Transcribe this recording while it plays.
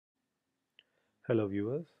Hello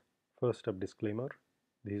viewers, first up disclaimer,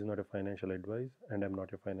 this is not a financial advice and I'm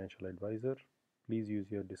not a financial advisor. Please use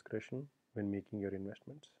your discretion when making your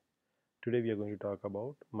investments. Today we are going to talk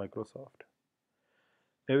about Microsoft.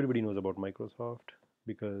 Everybody knows about Microsoft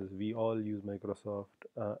because we all use Microsoft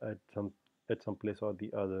at some place or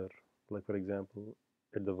the other. Like for example,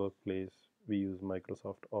 at the workplace we use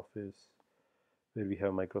Microsoft Office where we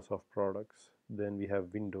have Microsoft products. Then we have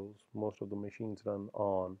Windows. Most of the machines run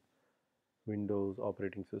on Windows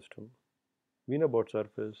operating system. We know about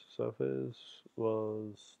Surface. Surface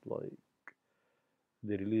was like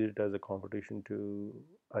they released it as a competition to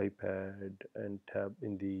iPad and tab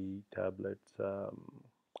in the tablets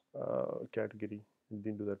category. It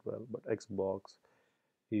didn't do that well, but Xbox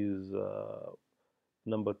is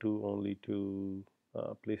number two only to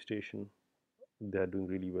PlayStation. They are doing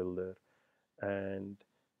really well there, and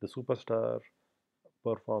the superstar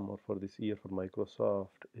performer for this year for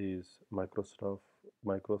Microsoft is Microsoft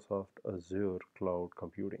Azure cloud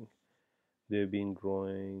computing. They've been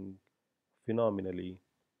growing phenomenally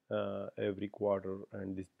every quarter,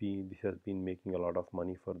 and this has been making a lot of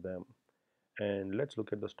money for them. And let's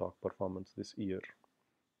look at the stock performance this year.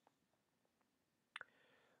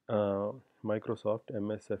 Uh, Microsoft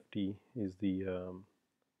MSFT is the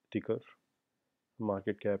ticker.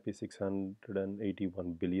 Market cap is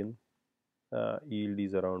 681 billion. Yield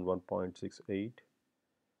is around 1.68.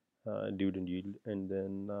 Dividend yield, and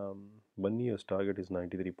then 1 year's target is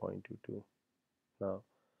 93.22. Now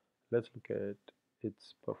let's look at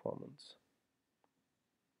its performance.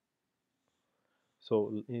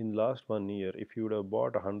 So in last 1 year, if you would have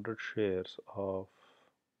bought 100 shares of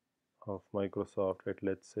Microsoft at,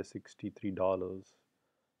 let's say, $63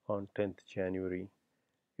 on 10th January,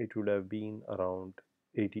 it would have been around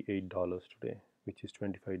 $88 today, which is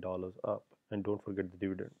 $25 up. And don't forget the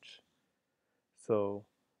dividends. So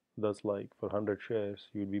that's like for 100 shares,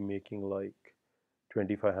 you'd be making like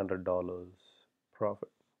 $2,500 profit.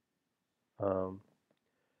 Um,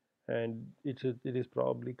 and it is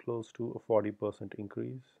probably close to a 40%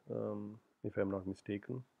 increase, if I'm not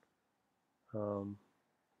mistaken. Um,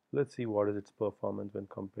 let's see what is its performance when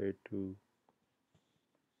compared to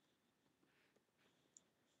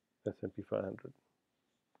S&P 500.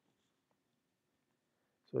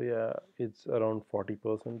 So yeah, it's around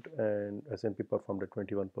 40%, and S&P performed at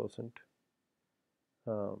 21%.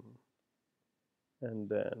 Um, and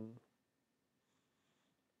then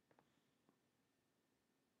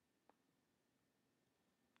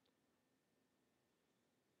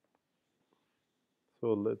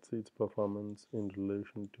so let's see its performance in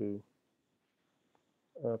relation to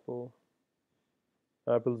Apple.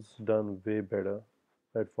 Apple's done way better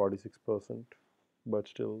at 46%, but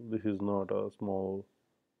still this is not a small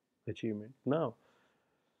achievement. Now,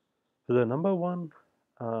 the number one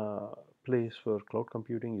uh, place for cloud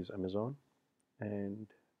computing is Amazon, and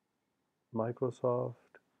Microsoft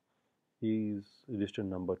is listed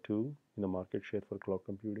number two in the market share for cloud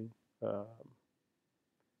computing. Um,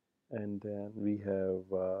 and then we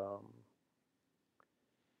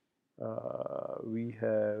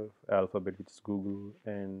have Alphabet, which is Google,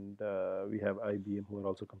 and we have IBM, who are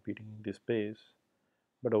also competing in this space.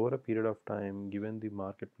 But over a period of time, given the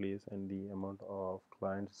marketplace and the amount of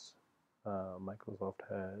clients Microsoft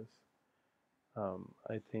has,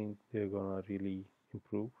 I think they're gonna really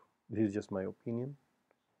improve. This is just my opinion.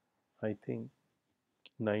 I think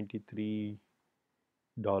 $93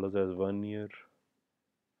 as 1 year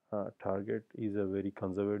target is a very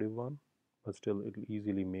conservative one, but still it'll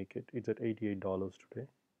easily make it. It's at $88 today.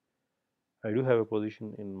 I do have a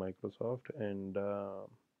position in Microsoft, and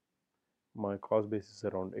my cost base is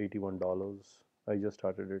around $81. I just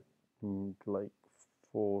started it like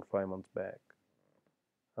 4 or 5 months back.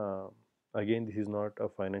 Um, Again, this is not a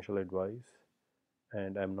financial advice,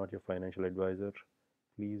 and I'm not your financial advisor.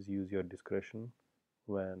 Please use your discretion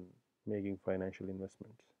when making financial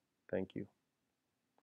investments. Thank you.